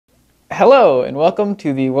Hello, and welcome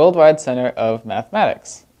to the Worldwide Center of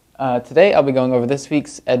Mathematics. Today I'll be going over this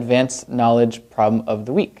week's Advanced Knowledge Problem of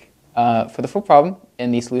the Week. For the full problem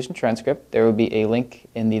in the solution transcript, there will be a link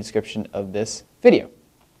in the description of this video.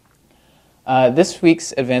 This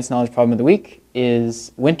week's Advanced Knowledge Problem of the Week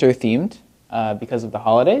is winter-themed because of the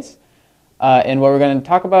holidays. And what we're going to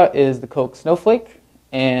talk about is the Koch Snowflake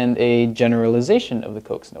and a generalization of the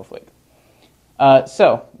Koch Snowflake.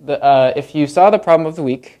 If you saw the problem of the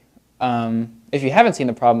week, if you haven't seen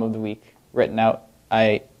the problem of the week written out,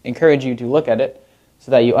 I encourage you to look at it so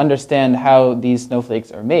that you understand how these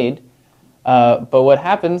snowflakes are made. But what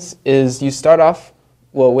happens is you start off,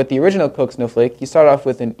 well, with the original Koch snowflake, you start off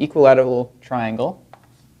with an equilateral triangle,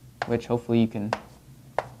 which hopefully you can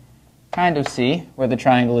kind of see where the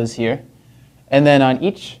triangle is here. And then on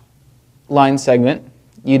each line segment,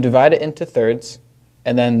 you divide it into thirds,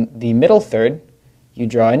 and then the middle third, you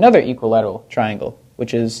draw another equilateral triangle,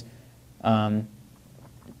 which is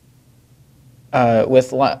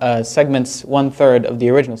with segments 1/3 of the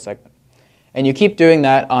original segment. And you keep doing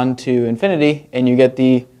that on to infinity, and you get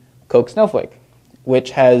the Koch snowflake,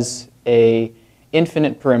 which has an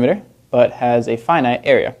infinite perimeter, but has a finite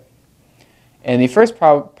area. And the first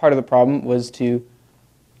part of the problem was to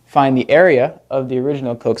find the area of the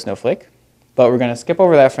original Koch snowflake, but we're going to skip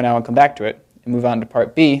over that for now and come back to it, and move on to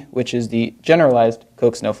part B, which is the generalized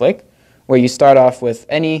Koch snowflake, where you start off with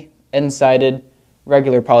any n-sided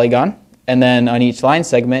regular polygon, and then on each line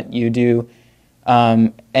segment you do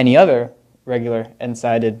any other regular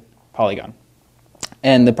n-sided polygon.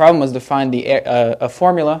 And the problem was to find a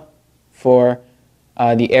formula for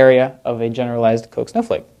the area of a generalized Koch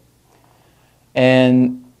snowflake.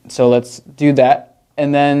 And so let's do that,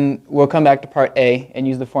 and then we'll come back to part A and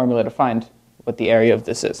use the formula to find what the area of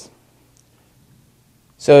this is.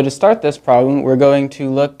 So to start this problem, we're going to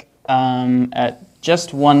look at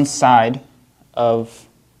just one side of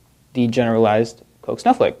the generalized Koch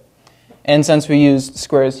snowflake. And since we used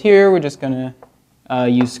squares here, we're just going to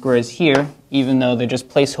use squares here, even though they're just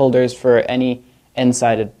placeholders for any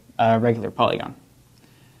n-sided regular polygon.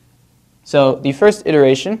 So the first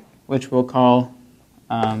iteration, which we'll call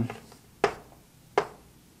the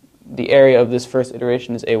area of this first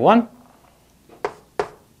iteration is A1.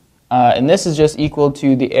 And this is just equal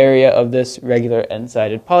to the area of this regular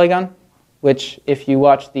n-sided polygon, which, if you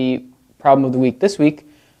watch the problem of the week this week,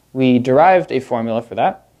 we derived a formula for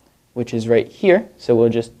that, which is right here. So we'll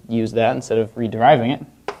just use that instead of re-deriving it.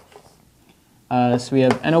 So we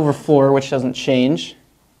have n over 4, which doesn't change.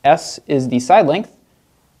 S is the side length.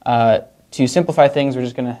 To simplify things, we're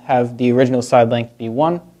just going to have the original side length be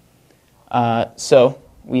 1. So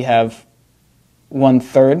we have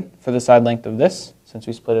 1/3 for the side length of this, since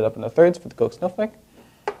we split it up into thirds for the Koch snowflake.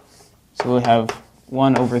 So we'll have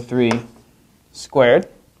 1 over 3 squared,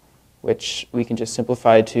 which we can just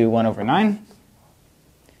simplify to 1 over 9.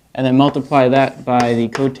 And then multiply that by the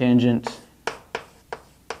cotangent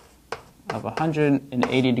of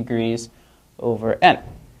 180 degrees over n.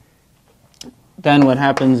 Then what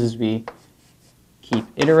happens is we keep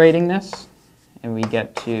iterating this, and we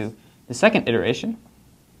get to the second iteration.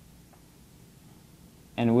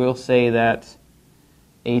 And we'll say that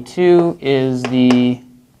A2 is the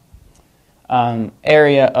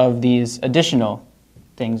area of these additional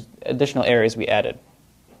areas we added.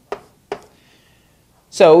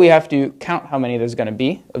 So we have to count how many there's going to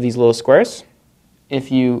be of these little squares.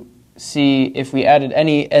 If we added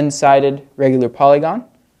any n-sided regular polygon,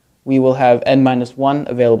 we will have n minus 1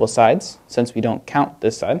 available sides, since we don't count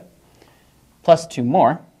this side, plus 2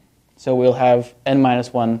 more. So we'll have n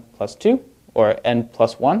minus 1 plus 2, or n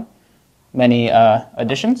plus 1, many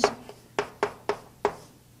additions.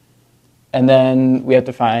 And then we have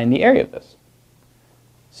to find the area of this.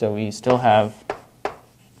 So we still have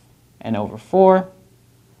n over 4.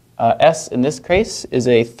 S in this case is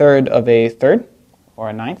a third of a third, or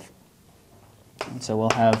a ninth. And so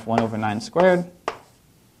we'll have 1 over 9 squared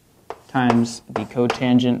times the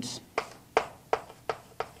cotangent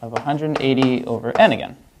of 180 over n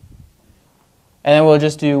again. And then we'll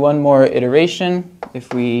just do one more iteration.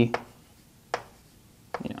 If we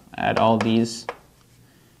add all these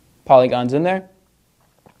polygons in there,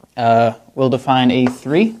 we'll define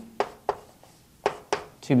A3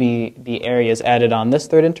 to be the areas added on this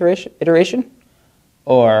third iteration,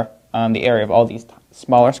 or the area of all these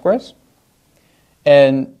smaller squares.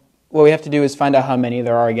 And what we have to do is find out how many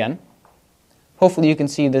there are again. Hopefully you can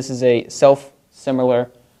see this is a self-similar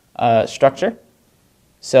structure.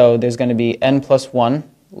 So there's going to be n plus 1,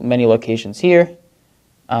 many locations here.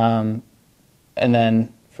 And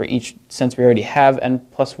then for each, since we already have n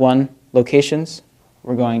plus 1 locations,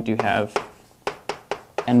 we're going to have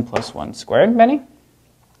n plus 1 squared many.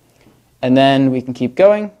 And then we can keep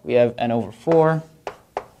going. We have n over 4.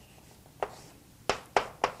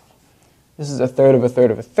 This is a third of a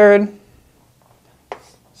third of a third.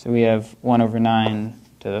 So we have 1 over 9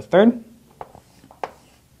 to the third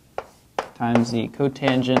times the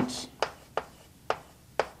cotangent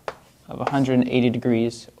of 180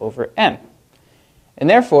 degrees over n. And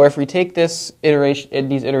therefore, if we take these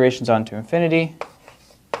iterations on to infinity,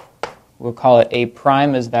 we'll call it A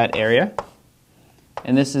prime as that area.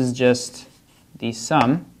 And this is just the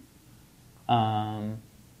sum, I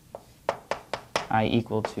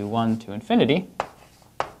equal to 1 to infinity,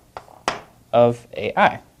 of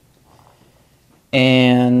AI.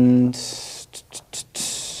 And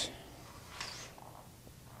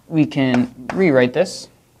we can rewrite this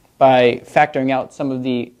by factoring out some of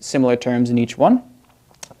the similar terms in each one.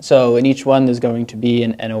 So in each one, there's going to be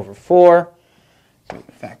an n over 4. So we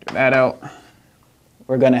can factor that out.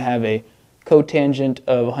 We're going to have a cotangent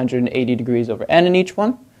of 180 degrees over n in each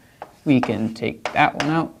one. We can take that one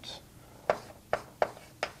out.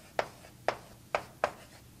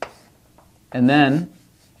 And then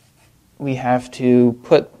we have to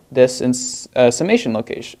put this in summation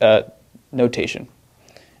notation.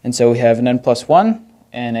 And so we have an n plus 1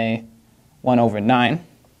 and a 1 over 9.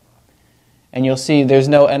 And you'll see there's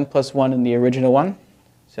no n plus 1 in the original one.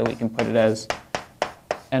 So we can put it as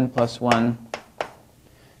n plus 1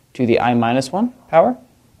 to the I minus 1 power.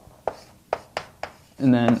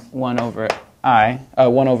 And then 1 over 9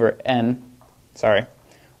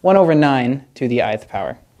 to the ith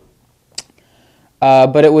power.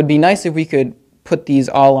 But it would be nice if we could put these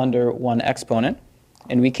all under one exponent.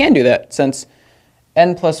 And we can do that since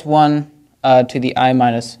n plus 1 to the I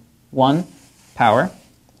minus 1 power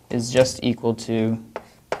is just equal to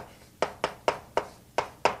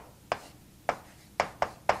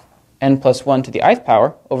n plus 1 to the ith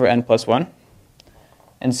power over n plus 1.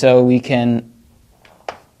 And so we can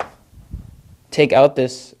take out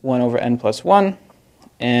this 1 over n plus 1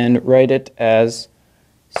 and write it as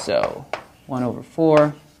so 1 over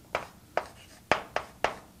 4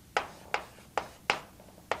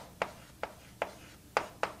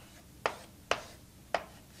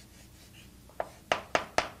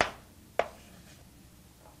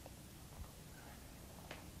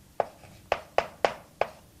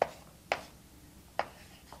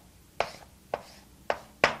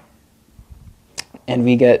 and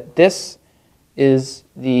we get this is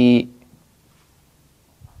the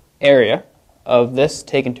area of this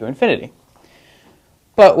taken to infinity.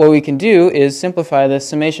 But what we can do is simplify this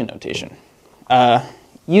summation notation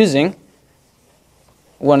using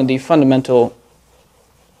one of the fundamental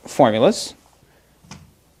formulas,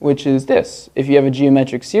 which is this. If you have a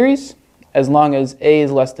geometric series, as long as a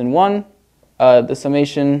is less than 1, the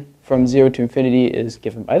summation from 0 to infinity is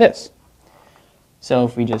given by this. So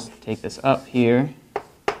if we just take this up here,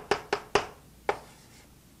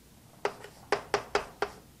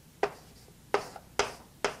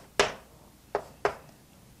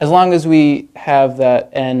 as long as we have that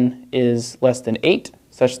n is less than 8,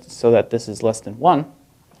 such so that this is less than 1,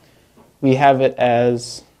 we have it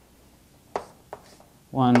as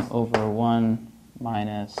 1 over 1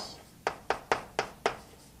 minus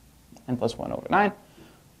n plus 1 over 9.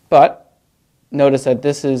 But notice that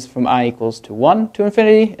this is from I equals to 1 to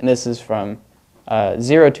infinity, and this is from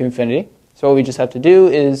 0 to infinity. So what we just have to do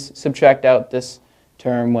is subtract out this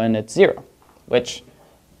term when it's 0, which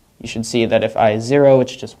you should see that if I is 0,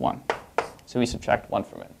 it's just 1. So we subtract 1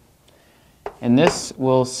 from it. And this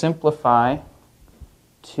will simplify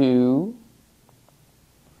to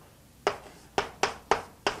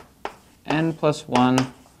n plus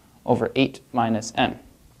 1 over 8 minus n.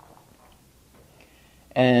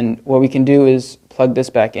 And what we can do is plug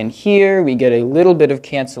this back in here. We get a little bit of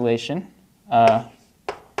cancellation.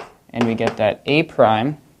 And we get that a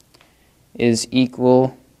prime is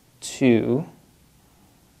equal to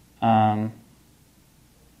 1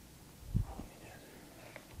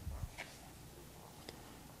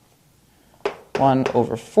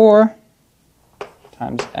 over 4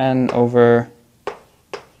 times n over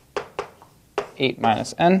 8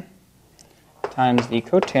 minus n times the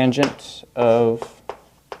cotangent of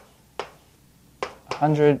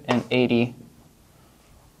 180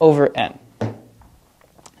 over n.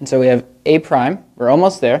 And so we have a prime. We're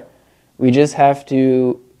almost there. We just have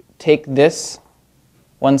to take this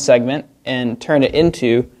one segment and turn it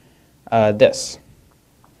into this,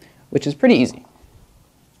 which is pretty easy.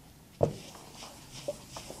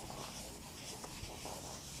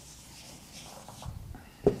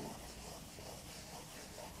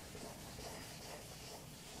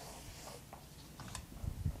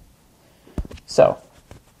 So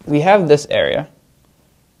we have this area,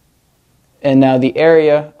 and now the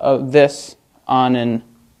area of this on an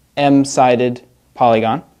m-sided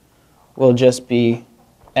polygon will just be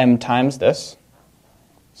m times this.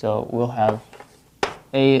 So we'll have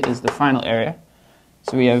A is the final area.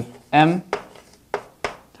 So we have m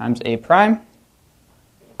times A prime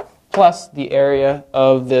plus the area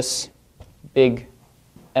of this big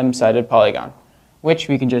m-sided polygon, which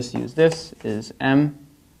we can just use. This is m.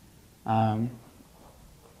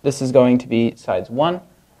 This is going to be sides 1,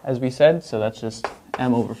 as we said, so that's just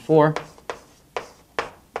m over 4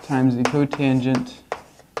 times the cotangent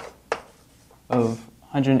of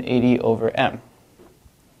 180 over m.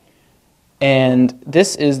 And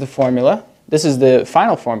this is the formula. This is the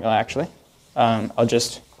final formula, actually. I'll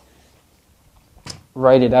just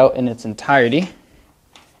write it out in its entirety.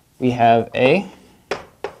 We have A.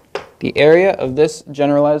 The area of this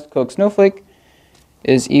generalized Koch snowflake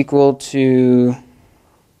is equal to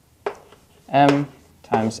m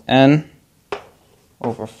times n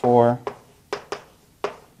over 4,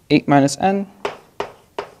 8 minus n,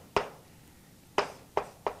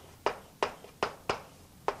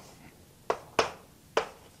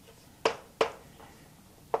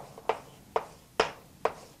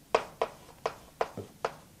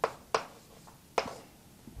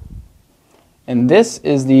 and this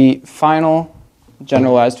is the final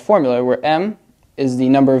generalized formula, where m is the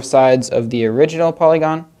number of sides of the original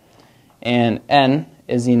polygon, and n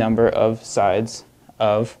is the number of sides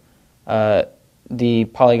of the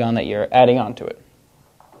polygon that you're adding onto it.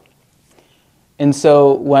 And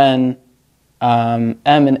so when m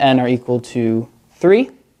and n are equal to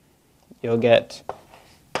 3, you'll get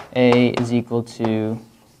A is equal to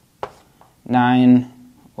 9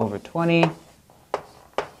 over 20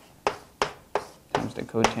 times the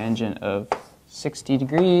cotangent of 60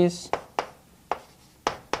 degrees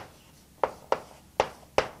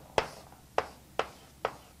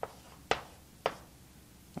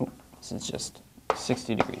This is just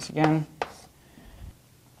 60 degrees again.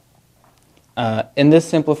 And this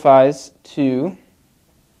simplifies to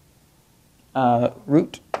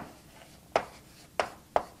root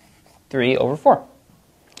 3 over 4.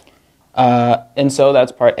 And so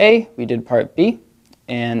that's part A. We did part B.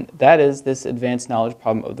 And that is this advanced knowledge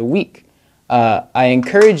problem of the week. I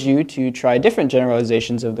encourage you to try different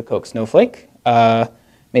generalizations of the Koch snowflake.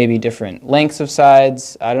 Maybe different lengths of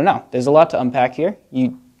sides. I don't know. There's a lot to unpack here.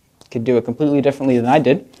 You could do it completely differently than I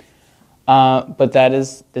did. But that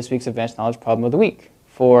is this week's advanced knowledge problem of the week.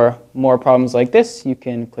 For more problems like this, you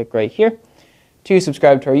can click right here. To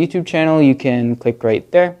subscribe to our YouTube channel, you can click right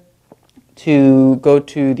there. To go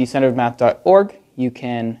to thecenterofmath.org, you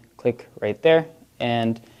can click right there.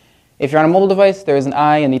 And if you're on a mobile device, there is an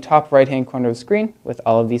eye in the top right-hand corner of the screen with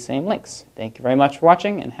all of these same links. Thank you very much for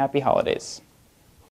watching, and happy holidays.